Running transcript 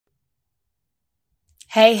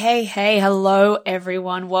Hey, hello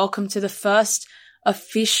everyone. Welcome to the first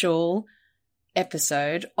official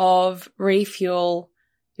episode of Refuel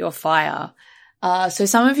Your Fire. So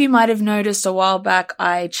some of you might have noticed a while back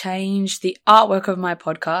I changed the artwork of my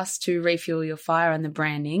podcast to Refuel Your Fire and the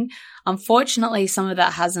branding. Unfortunately, some of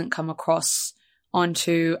that hasn't come across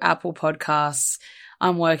onto Apple Podcasts.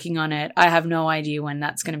 I'm working on it. I have no idea when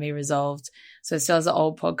that's going to be resolved. So it still has the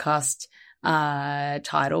old podcast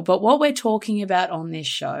title. But what we're talking about on this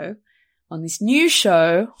show, on this new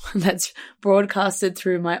show that's broadcasted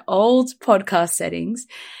through my old podcast settings,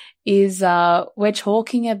 is we're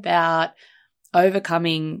talking about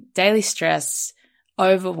overcoming daily stress,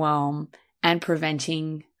 overwhelm, and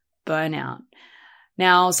preventing burnout.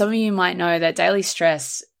 Now, some of you might know that daily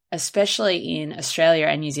stress, especially in Australia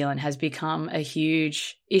and New Zealand, has become a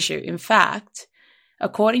huge issue. In fact,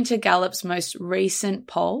 according to Gallup's most recent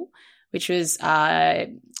poll, which was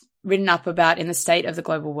written up about in the State of the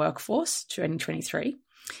Global Workforce 2023,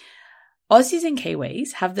 Aussies and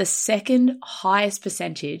Kiwis have the second highest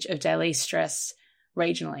percentage of daily stress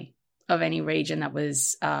regionally of any region that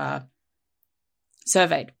was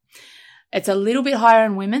surveyed. It's a little bit higher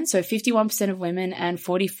in women, so 51% of women and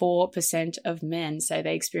 44% of men say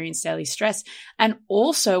they experience daily stress. And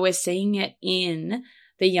also we're seeing it in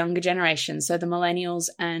the younger generation, so the millennials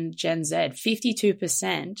and Gen Z.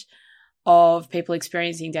 52% of people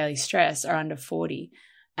experiencing daily stress are under 40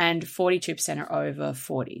 and 42% are over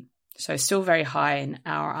 40. So still very high in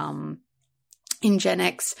our in Gen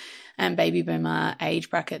X and baby boomer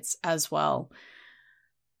age brackets as well.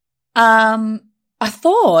 I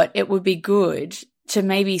thought it would be good to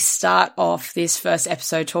maybe start off this first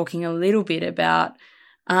episode talking a little bit about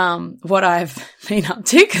what I've been up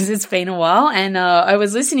to, because it's been a while. And I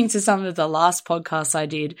was listening to some of the last podcasts I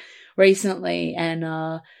did recently, and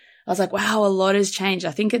I was like, wow, a lot has changed.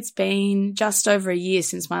 I think it's been just over a year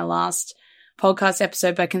since my last podcast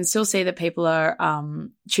episode, but I can still see that people are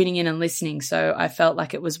tuning in and listening. So I felt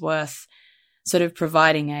like it was worth sort of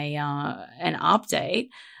providing an update.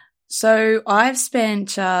 So I've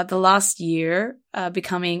spent the last year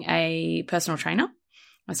becoming a personal trainer.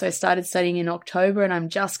 So I started studying in October and I'm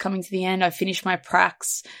just coming to the end. I finished my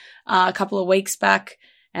pracs a couple of weeks back,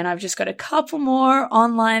 and I've just got a couple more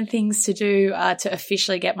online things to do to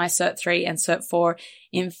officially get my Cert 3 and Cert 4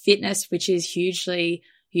 in fitness, which is hugely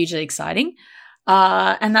exciting.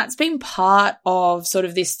 And that's been part of sort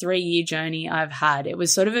of this 3-year journey I've had. It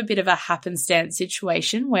was sort of a bit of a happenstance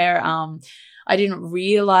situation where I didn't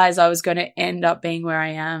realize I was going to end up being where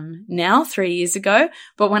I am now 3 years ago.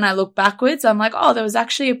 But when I look backwards, I'm like, oh, there was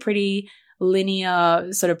actually a pretty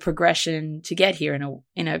linear sort of progression to get here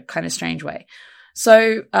in a kind of strange way.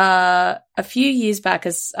 So a few years back,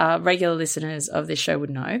 as regular listeners of this show would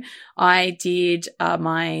know, I did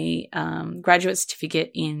my graduate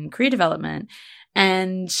certificate in career development.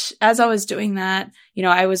 And as I was doing that,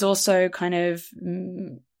 I was also kind of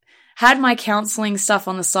had my counseling stuff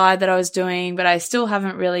on the side that I was doing, but I still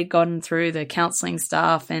haven't really gotten through the counseling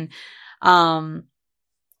stuff, and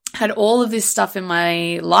had all of this stuff in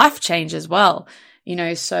my life change as well.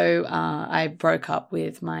 So I broke up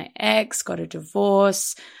with my ex, got a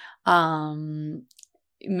divorce, moved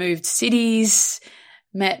cities,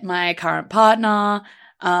 met my current partner.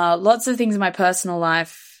 Lots of things in my personal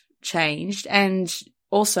life changed. And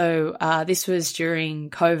also, this was during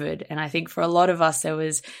COVID. And I think for a lot of us, there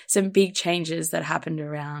was some big changes that happened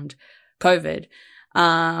around COVID.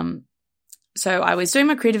 So I was doing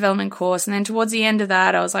my career development course, and then towards the end of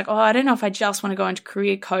that, I was like, oh, I don't know if I just want to go into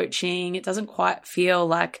career coaching. It doesn't quite feel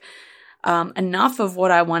like enough of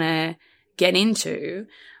what I want to get into.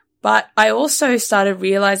 But I also started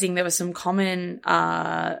realizing there were some common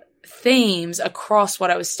themes across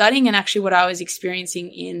what I was studying and actually what I was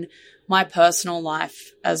experiencing in my personal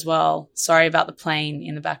life as well. Sorry about the plane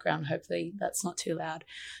in the background. Hopefully that's not too loud.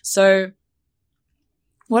 So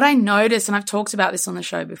what I noticed, and I've talked about this on the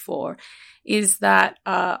show before, is that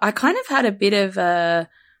I kind of had a bit of it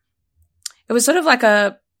was sort of like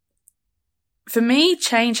for me,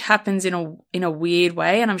 change happens in a weird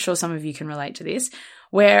way, and I'm sure some of you can relate to this,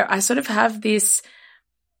 where I sort of have this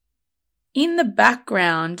in the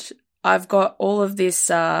background, I've got all of this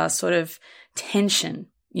sort of tension,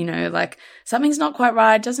 like something's not quite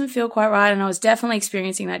right, doesn't feel quite right, and I was definitely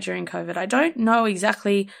experiencing that during COVID. I don't know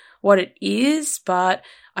exactly what it is, but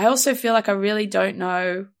I also feel like I really don't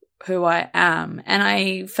know who I am. And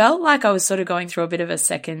I felt like I was sort of going through a bit of a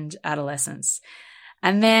second adolescence.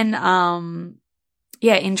 And then, in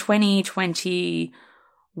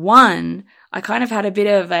 2021, I kind of had a bit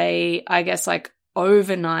of a,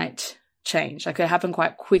 overnight change. Like it happened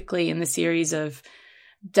quite quickly in the series of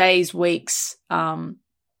days, weeks,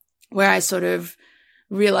 where I sort of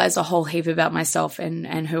realized a whole heap about myself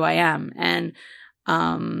and who I am. And,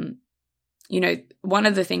 one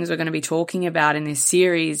of the things we're going to be talking about in this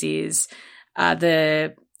series is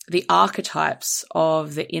the archetypes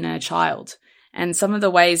of the inner child and some of the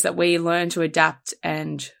ways that we learn to adapt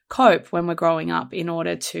and cope when we're growing up in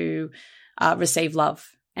order to receive love.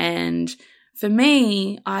 And for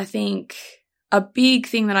me, I think a big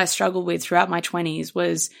thing that I struggled with throughout my 20s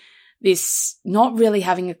was this not really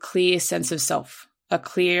having a clear sense of self, a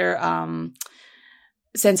clear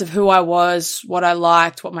sense of who I was, what I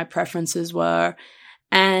liked, what my preferences were.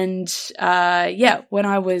 And when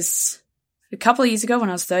I was a couple of years ago, when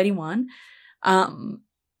I was 31,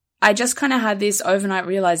 I just kind of had this overnight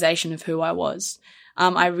realization of who I was.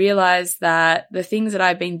 I realized that the things that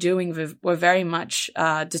I've been doing were very much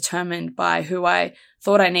determined by who I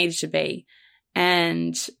thought I needed to be.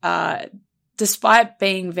 And despite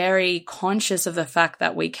being very conscious of the fact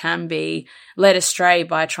that we can be led astray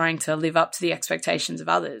by trying to live up to the expectations of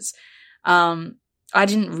others, I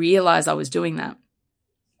didn't realize I was doing that.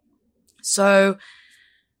 So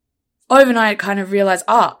overnight, I kind of realized,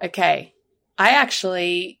 okay, I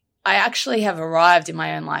actually have arrived in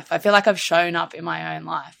my own life. I feel like I've shown up in my own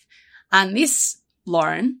life. And this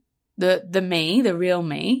Lauren, the me, the real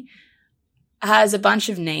me, has a bunch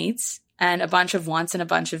of needs and a bunch of wants and a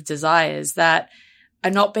bunch of desires that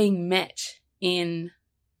are not being met in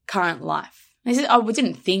current life. I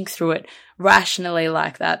didn't think through it rationally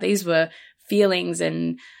like that. These were feelings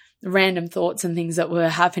and random thoughts and things that were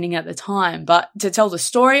happening at the time. But to tell the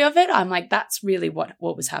story of it, I'm like, that's really what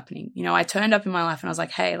was happening. I turned up in my life and I was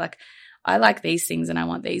like, hey, like, I like these things and I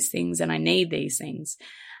want these things and I need these things.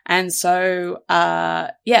 And so,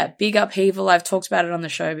 big upheaval. I've talked about it on the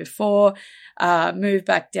show before. Moved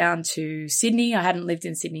back down to Sydney. I hadn't lived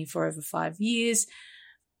in Sydney for over 5 years.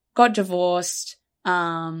 Got divorced.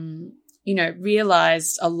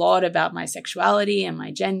 Realized a lot about my sexuality and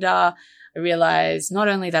my gender. I realized not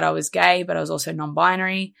only that I was gay, but I was also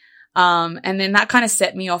non-binary. And then that kind of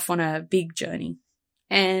set me off on a big journey.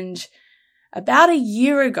 And about a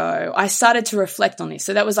year ago, I started to reflect on this.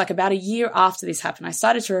 So that was like about a year after this happened. I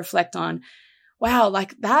started to reflect on, wow,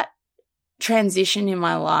 like that transition in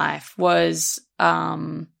my life was,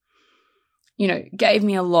 gave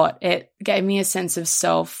me a lot. It gave me a sense of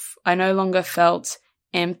self. I no longer felt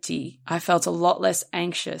empty. I felt a lot less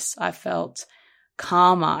anxious. I felt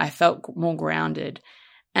calmer. I felt more grounded.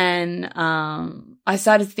 And I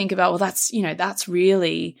started to think about, well, that's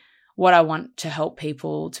really what I want to help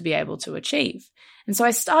people to be able to achieve. And so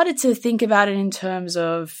I started to think about it in terms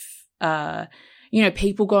of,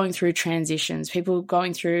 people going through transitions, people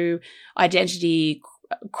going through identity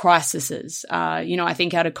crises. I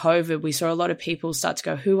think out of COVID, we saw a lot of people start to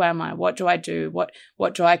go, who am I? What do I do?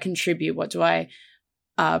 What do I contribute? What do I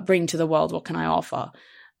bring to the world? What can I offer?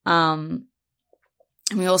 And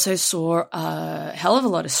we also saw a hell of a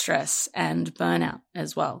lot of stress and burnout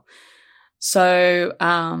as well. So,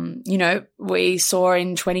 we saw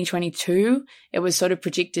in 2022, it was sort of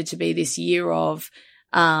predicted to be this year of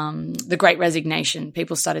the Great Resignation.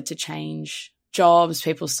 People started to change jobs.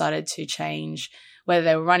 People started to change whether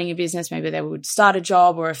they were running a business, maybe they would start a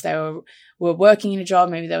job, or if they were working in a job,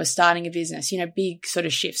 maybe they were starting a business, big sort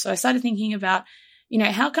of shifts. So I started thinking about,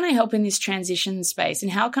 how can I help in this transition space,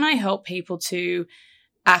 and how can I help people to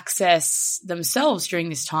access themselves during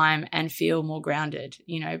this time and feel more grounded,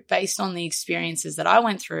 based on the experiences that I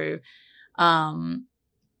went through. I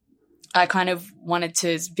kind of wanted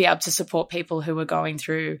to be able to support people who were going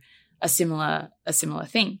through a similar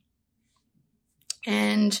thing.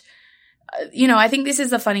 And, I think this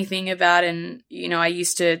is the funny thing about, and,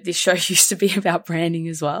 this show used to be about branding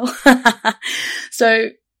as well.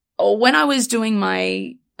 So when I was doing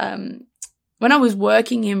when I was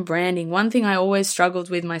working in branding, one thing I always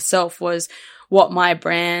struggled with myself was what my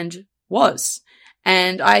brand was.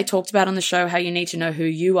 And I talked about on the show how you need to know who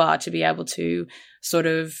you are to be able to sort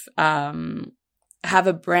of have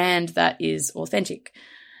a brand that is authentic.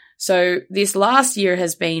 So this last year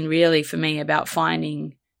has been really for me about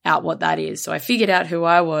finding out what that is. So I figured out who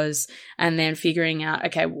I was, and then figuring out,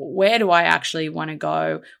 okay, where do I actually want to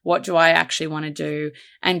go? What do I actually want to do?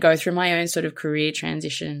 And go through my own sort of career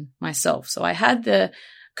transition myself. So I had the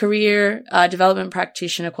career development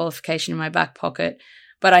practitioner qualification in my back pocket,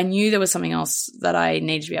 but I knew there was something else that I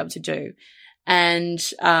needed to be able to do. And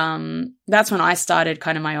that's when I started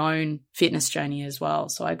kind of my own fitness journey as well.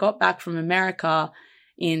 So I got back from America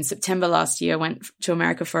in September last year, went to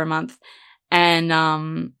America for a month,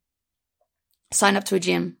 and signed up to a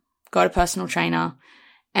gym, got a personal trainer,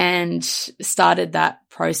 and started that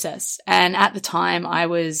process. And at the time I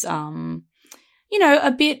was, a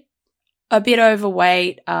bit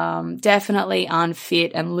overweight, definitely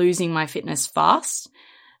unfit and losing my fitness fast.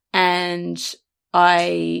 And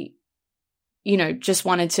I, just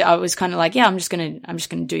wanted to, I was kind of like, yeah, I'm just going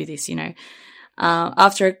to do this,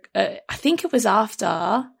 after, I think it was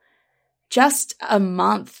after just a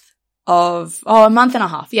month and a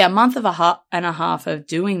half. Yeah, a month and a half of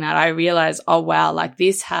doing that, I realized, oh wow, like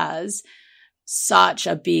this has such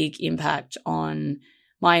a big impact on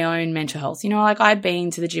my own mental health. Like I'd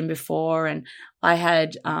been to the gym before, and I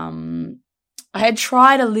had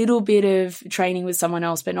tried a little bit of training with someone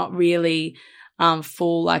else, but not really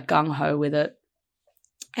full like gung ho with it.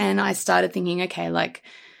 And I started thinking, okay, like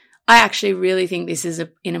I actually really think this is an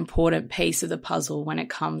important piece of the puzzle when it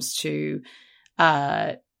comes to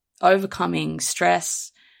overcoming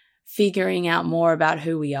stress, figuring out more about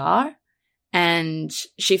who we are, and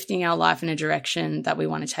shifting our life in a direction that we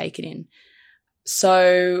want to take it in.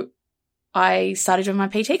 So I started doing my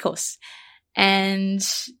PT course, and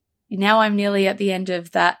now I'm nearly at the end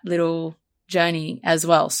of that little journey as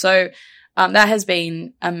well. So that has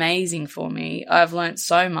been amazing for me. I've learned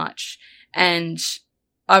so much, and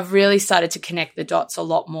I've really started to connect the dots a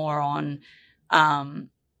lot more on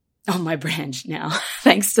my brand now,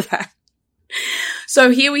 thanks to that. So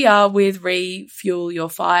here we are with Refuel Your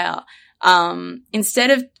Fire.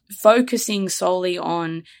 Instead of focusing solely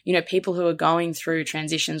on, people who are going through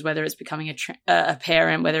transitions, whether it's becoming a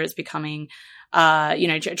parent, whether it's becoming,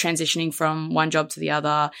 transitioning from one job to the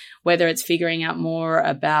other, whether it's figuring out more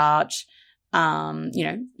about,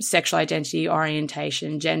 sexual identity,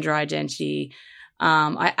 orientation, gender identity.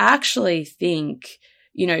 I actually think,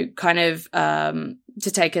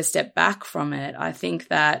 to take a step back from it, I think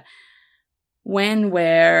that when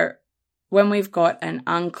we've got an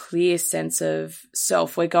unclear sense of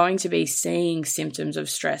self, we're going to be seeing symptoms of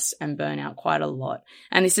stress and burnout quite a lot.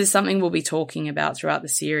 And this is something we'll be talking about throughout the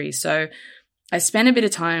series. So I spent a bit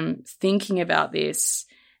of time thinking about this,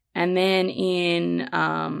 and then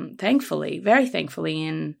very thankfully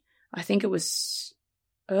in, I think it was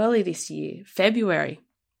early this year, February,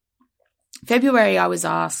 I was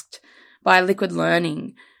asked by Liquid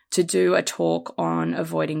Learning to do a talk on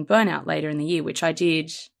avoiding burnout later in the year, which I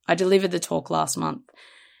did. I delivered the talk last month,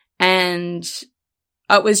 and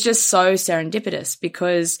it was just so serendipitous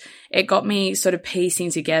because it got me sort of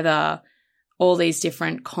piecing together all these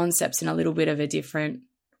different concepts in a little bit of a different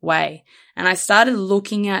way. And I started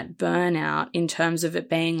looking at burnout in terms of it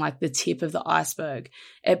being like the tip of the iceberg,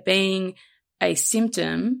 it being a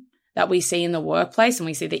symptom that we see in the workplace, and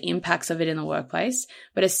we see the impacts of it in the workplace,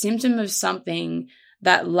 but a symptom of something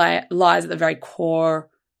that lies at the very core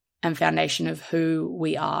and foundation of who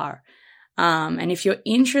we are. And if you're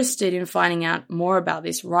interested in finding out more about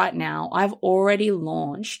this right now, I've already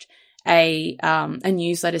launched a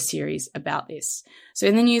newsletter series about this. So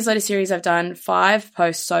in the newsletter series, I've done 5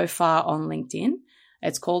 posts so far on LinkedIn.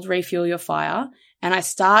 It's called Refuel Your Fire. And I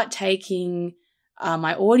start taking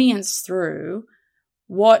my audience through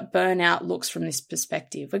what burnout looks from this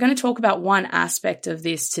perspective. We're going to talk about one aspect of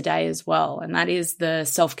this today as well, and that is the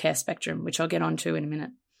self-care spectrum, which I'll get onto in a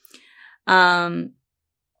minute.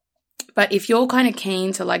 But if you're kind of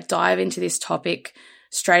keen to like dive into this topic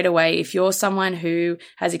straight away, if you're someone who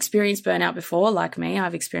has experienced burnout before, like me,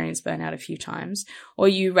 I've experienced burnout a few times, or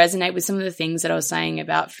you resonate with some of the things that I was saying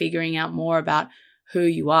about figuring out more about who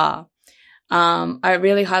you are, I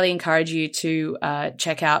really highly encourage you to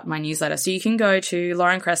check out my newsletter. So you can go to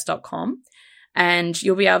laurencrest.com, and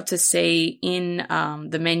you'll be able to see in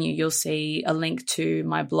the menu, you'll see a link to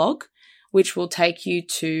my blog, which will take you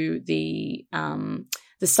to the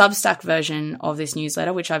Substack version of this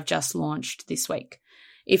newsletter, which I've just launched this week.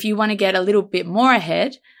 If you want to get a little bit more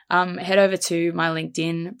ahead, head over to my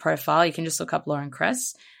LinkedIn profile. You can just look up Lauren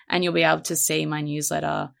Crest, and you'll be able to see my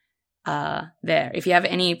newsletter there. If you have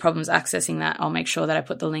any problems accessing that, I'll make sure that I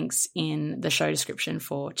put the links in the show description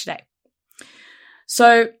for today.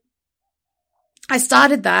 So I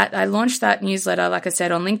started that. I launched that newsletter, like I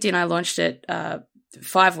said, on LinkedIn. I launched it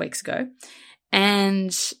 5 weeks ago,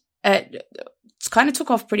 and it kind of took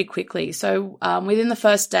off pretty quickly. So within the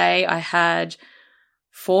first day, I had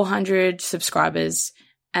 400 subscribers,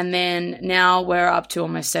 and then now we're up to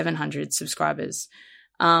almost 700 subscribers.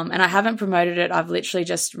 And I haven't promoted it. I've literally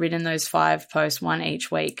just written those 5 posts, one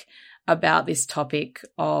each week, about this topic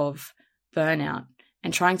of burnout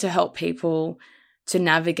and trying to help people to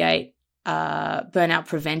navigate burnout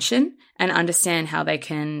prevention and understand how they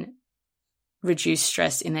can reduce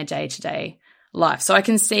stress in their day-to-day life. So I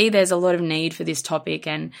can see there's a lot of need for this topic,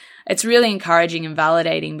 and it's really encouraging and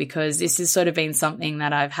validating because this has sort of been something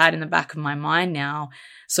that I've had in the back of my mind now,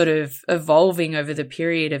 sort of evolving over the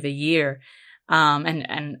period of a year.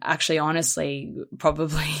 And actually, honestly,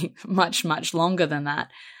 probably much, much longer than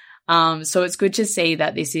that. So it's good to see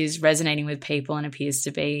that this is resonating with people and appears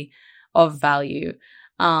to be of value.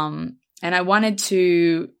 And I wanted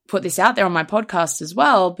to put this out there on my podcast as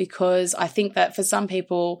well, because I think that for some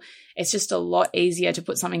people, it's just a lot easier to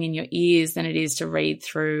put something in your ears than it is to read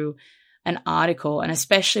through an article. And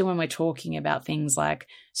especially when we're talking about things like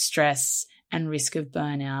stress and risk of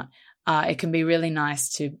burnout, it can be really nice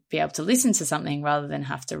to be able to listen to something rather than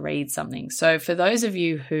have to read something. So for those of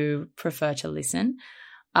you who prefer to listen,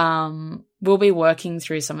 we'll be working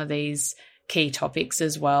through some of these key topics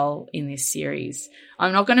as well in this series.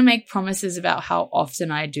 I'm not going to make promises about how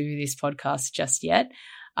often I do this podcast just yet,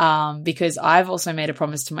 because I've also made a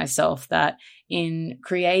promise to myself that in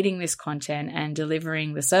creating this content and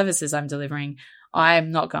delivering the services I'm delivering,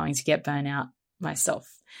 I'm not going to get burnout myself,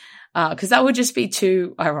 because that would just be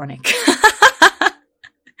too ironic.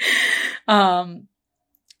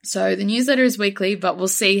 So the newsletter is weekly, but we'll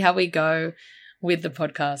see how we go with the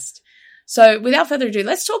podcast. So without further ado,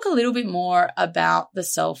 let's talk a little bit more about the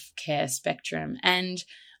self-care spectrum. And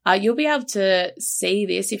you'll be able to see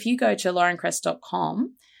this if you go to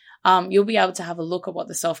laurencrest.com. You'll be able to have a look at what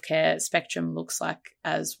the self-care spectrum looks like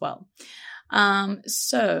as well.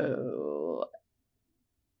 So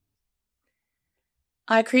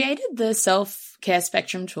I created the self-care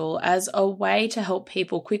spectrum tool as a way to help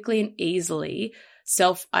people quickly and easily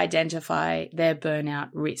self-identify their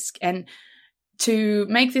burnout risk. And to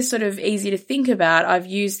make this sort of easy to think about, I've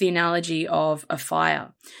used the analogy of a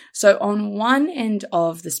fire. So on one end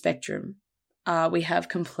of the spectrum, we have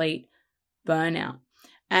complete burnout.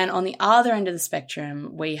 And on the other end of the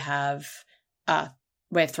spectrum, we have,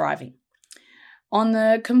 we're thriving. On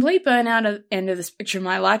the complete burnout end of the spectrum,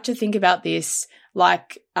 I like to think about this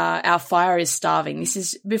like our fire is starving. This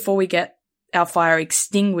is before we get our fire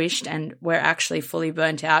extinguished and we're actually fully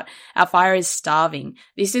burnt out. Our fire is starving.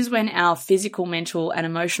 This is when our physical, mental, and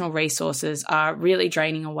emotional resources are really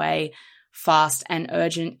draining away fast and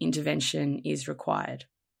urgent intervention is required.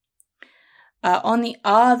 On the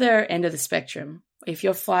other end of the spectrum, if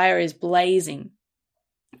your fire is blazing,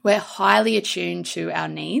 we're highly attuned to our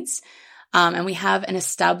needs, and we have an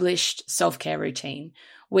established self-care routine.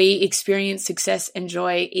 We experience success and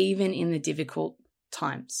joy even in the difficult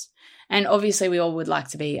times. And obviously we all would like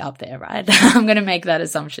to be up there, right? I'm going to make that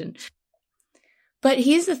assumption. But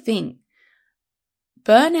here's the thing.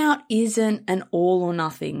 Burnout isn't an all or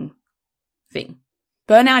nothing thing.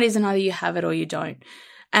 Burnout isn't either you have it or you don't.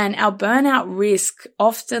 And our burnout risk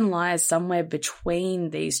often lies somewhere between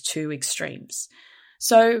these two extremes.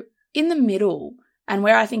 So in the middle, and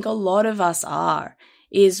where I think a lot of us are,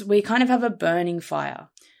 is we kind of have a burning fire.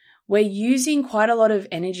 We're using quite a lot of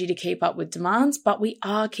energy to keep up with demands, but we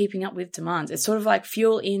are keeping up with demands. It's sort of like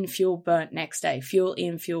fuel in, fuel burnt next day, fuel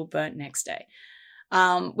in, fuel burnt next day.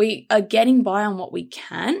 We are getting by on what we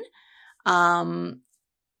can, but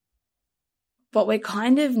we're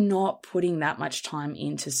kind of not putting that much time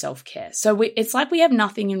into self-care. So it's like we have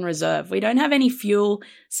nothing in reserve. We don't have any fuel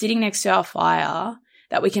sitting next to our fire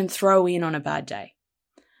that we can throw in on a bad day.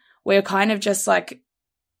 We're kind of just like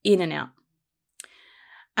in and out.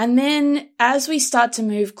 And then as we start to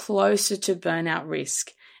move closer to burnout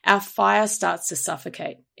risk, our fire starts to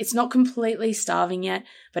suffocate. It's not completely starving yet,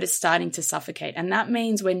 but it's starting to suffocate. And that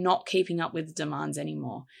means we're not keeping up with the demands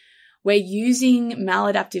anymore. We're using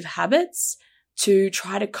maladaptive habits to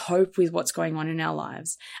try to cope with what's going on in our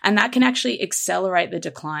lives. And that can actually accelerate the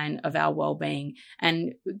decline of our well-being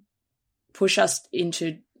and push us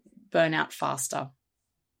into burnout faster.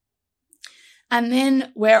 And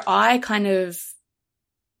then where I kind of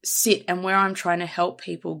sit and where I'm trying to help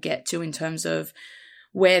people get to in terms of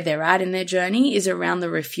where they're at in their journey is around the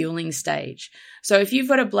refueling stage. So if you've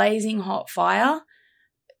got a blazing hot fire,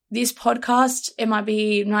 this podcast, it might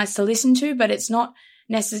be nice to listen to, but it's not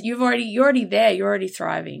necessary. You're already there. You're already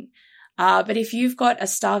thriving. But if you've got a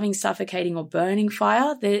starving, suffocating, or burning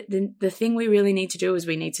fire, the thing we really need to do is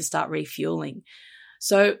we need to start refueling.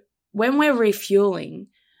 So when we're refueling,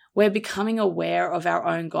 we're becoming aware of our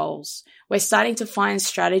own goals. We're starting to find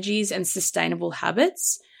strategies and sustainable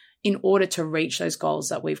habits in order to reach those goals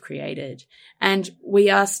that we've created. And we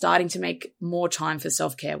are starting to make more time for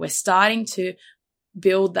self-care. We're starting to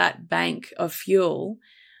build that bank of fuel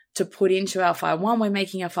to put into our fire. One, we're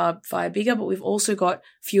making our fire bigger, but we've also got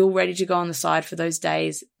fuel ready to go on the side for those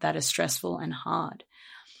days that are stressful and hard.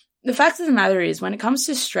 the fact of the matter is, when it comes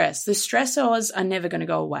to stress, the stressors are never going to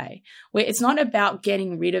go away. It's not about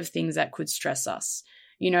getting rid of things that could stress us.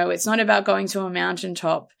 It's not about going to a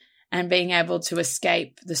mountaintop and being able to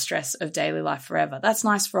escape the stress of daily life forever. That's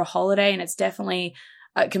nice for a holiday, and it's definitely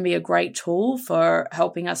it can be a great tool for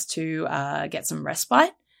helping us to get some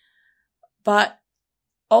respite. But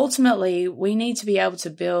ultimately, we need to be able to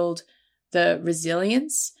build the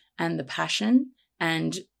resilience and the passion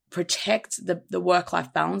and protect the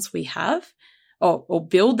work-life balance we have, or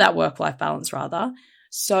build that work-life balance rather,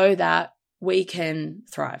 so that we can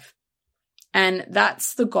thrive. And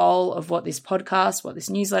that's the goal of what this podcast, what this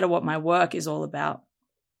newsletter, what my work is all about.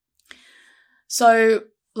 So,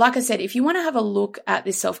 like I said, if you want to have a look at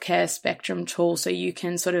this self-care spectrum tool so you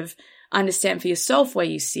can sort of understand for yourself where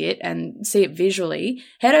you sit and see it visually,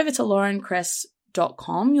 head over to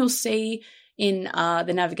laurenkress.com. You'll see in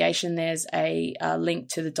the navigation there's a link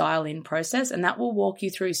to the dial-in process, and that will walk you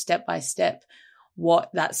through step by step what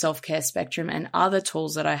that self-care spectrum and other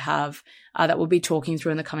tools that I have that we'll be talking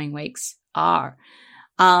through in the coming weeks are.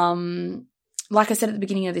 Like I said at the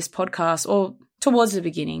beginning of this podcast, or towards the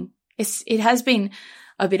beginning, it has been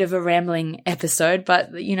a bit of a rambling episode,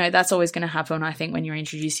 but that's always going to happen, I think, when you're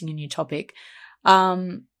introducing a new topic.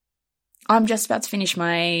 I'm just about to finish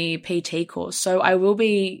my PT course, so I will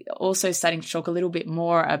be also starting to talk a little bit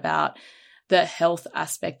more about the health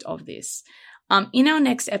aspect of this. In our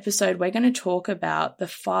next episode, we're going to talk about the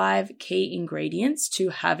 5 key ingredients to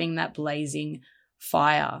having that blazing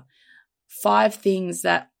fire. 5 things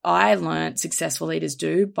that I learned successful leaders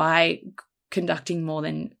do by conducting more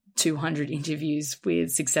than 200 interviews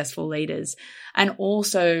with successful leaders, and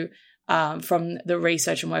also from the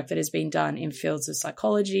research and work that has been done in fields of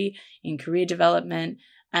psychology, in career development,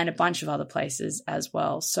 and a bunch of other places as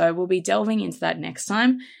well. So we'll be delving into that next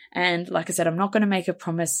time. And like I said, I'm not going to make a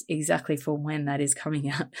promise exactly for when that is coming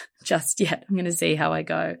out just yet. I'm going to see how I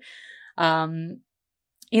go.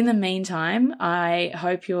 In the meantime, I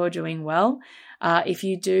hope you're doing well. If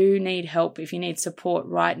you do need help, if you need support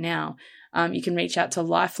right now, you can reach out to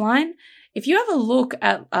Lifeline. If you have a look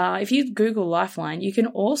at, if you Google Lifeline, you can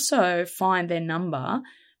also find their number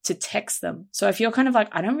to text them. So if you're kind of like,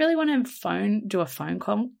 I don't really want to do a phone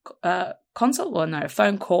consult, or no, a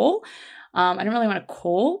phone call. I don't really want to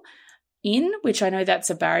call in, which I know that's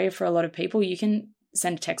a barrier for a lot of people. You can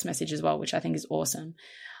send a text message as well, which I think is awesome.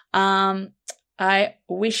 I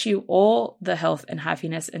wish you all the health and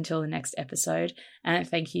happiness until the next episode, and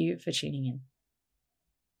thank you for tuning in.